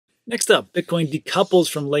Next up, Bitcoin decouples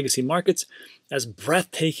from legacy markets as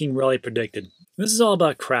breathtaking rally predicted. This is all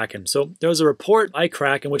about Kraken. So there was a report by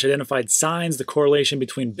Kraken which identified signs the correlation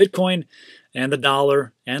between Bitcoin and the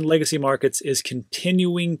dollar and legacy markets is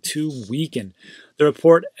continuing to weaken. The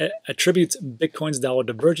report attributes Bitcoin's dollar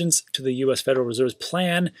divergence to the U.S. Federal Reserve's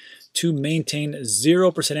plan to maintain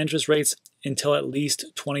 0% interest rates until at least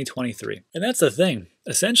 2023. And that's the thing.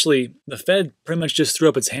 Essentially, the Fed pretty much just threw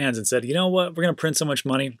up its hands and said, you know what, we're going to print so much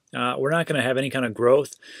money, we're not going to have any kind of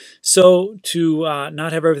growth. So to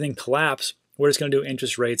not have everything collapse, we're just going to do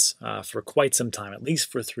interest rates for quite some time, at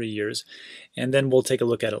least for 3 years, and then we'll take a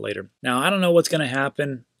look at it later. Now, I don't know what's going to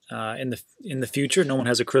happen in the future. No one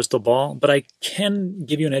has a crystal ball, but I can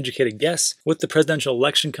give you an educated guess. With the presidential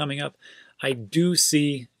election coming up, I do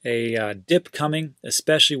see a dip coming,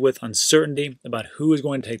 especially with uncertainty about who is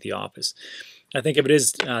going to take the office. I think if it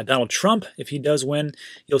is Donald Trump, if he does win,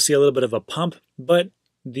 you'll see a little bit of a pump, but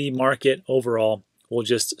the market overall will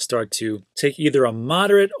just start to take either a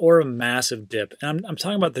moderate or a massive dip. And I'm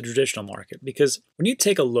talking about the traditional market, because when you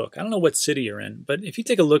take a look, I don't know what city you're in, but if you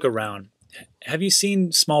take a look around, have you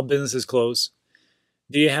seen small businesses close?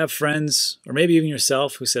 Do you have friends, or maybe even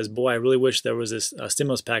yourself, who says, boy, I really wish there was this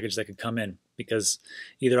stimulus package that could come in because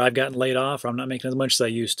either I've gotten laid off or I'm not making as much as I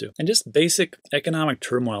used to. And just basic economic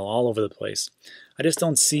turmoil all over the place. I just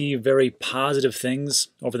don't see very positive things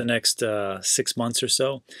over the next 6 months or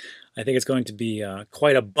so. I think it's going to be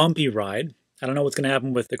quite a bumpy ride. I don't know what's going to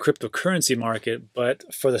happen with the cryptocurrency market,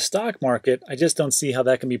 but for the stock market, I just don't see how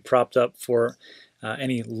that can be propped up for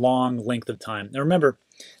any long length of time. Now remember,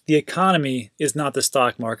 the economy is not the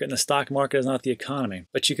stock market, and the stock market is not the economy.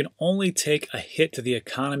 But you can only take a hit to the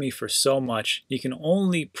economy for so much. You can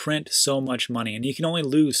only print so much money, and you can only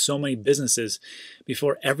lose so many businesses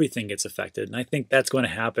before everything gets affected. And I think that's going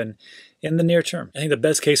to happen in the near term. I think the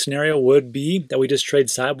best case scenario would be that we just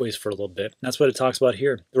trade sideways for a little bit. And that's what it talks about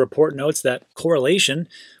here. The report notes that correlation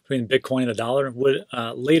between Bitcoin and the dollar would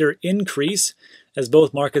later increase as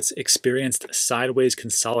both markets experienced sideways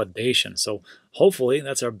consolidation. So hopefully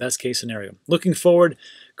that's our best case scenario. Looking forward,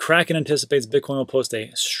 Kraken anticipates Bitcoin will post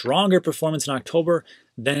a stronger performance in October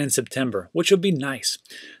than in September, which would be nice.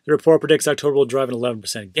 The report predicts October will drive an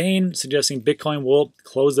 11% gain, suggesting Bitcoin will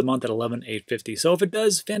close the month at 11,850. So if it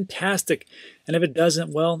does, fantastic. And if it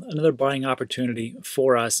doesn't, well, another buying opportunity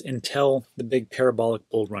for us until the big parabolic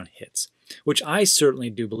bull run hits, which I certainly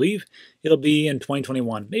do believe it'll be in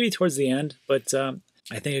 2021, maybe towards the end, but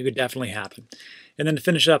I think it could definitely happen. And then to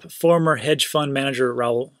finish up, former hedge fund manager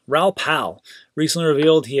Raoul Pal recently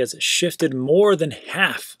revealed he has shifted more than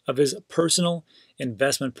half of his personal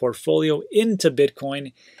investment portfolio into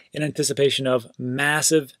Bitcoin in anticipation of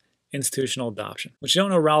massive institutional adoption. Which you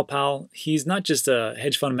don't know Raoul Pal, he's not just a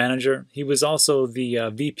hedge fund manager, he was also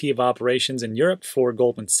the VP of operations in Europe for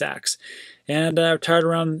Goldman Sachs, and retired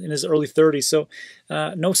around in his early 30s. So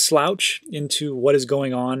no slouch into what is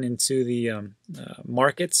going on into the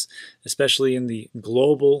markets, especially in the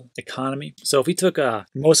global economy. So if he took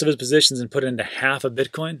most of his positions and put it into half of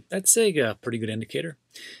Bitcoin, that's a pretty good indicator.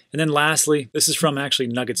 And then lastly, this is from actually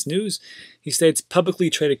Nuggets News. He states publicly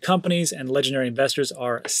traded companies and legendary investors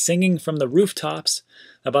are singing from the rooftops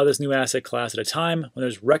about this new asset class at a time when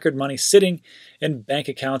there's record money sitting in bank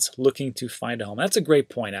accounts looking to find a home. That's a great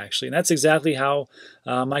point, actually. And that's exactly how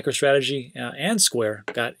MicroStrategy and Square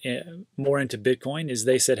got more into Bitcoin, is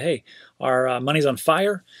they said, hey, our money's on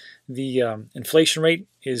fire. The inflation rate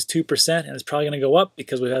is 2%, and it's probably going to go up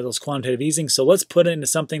because we've had those quantitative easing. So let's put it into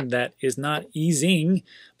something that is not easing,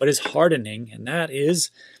 but is hardening, and that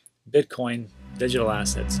is Bitcoin, digital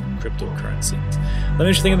assets, and cryptocurrency. Let me know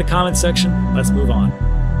what you think in the comments section. Let's move on.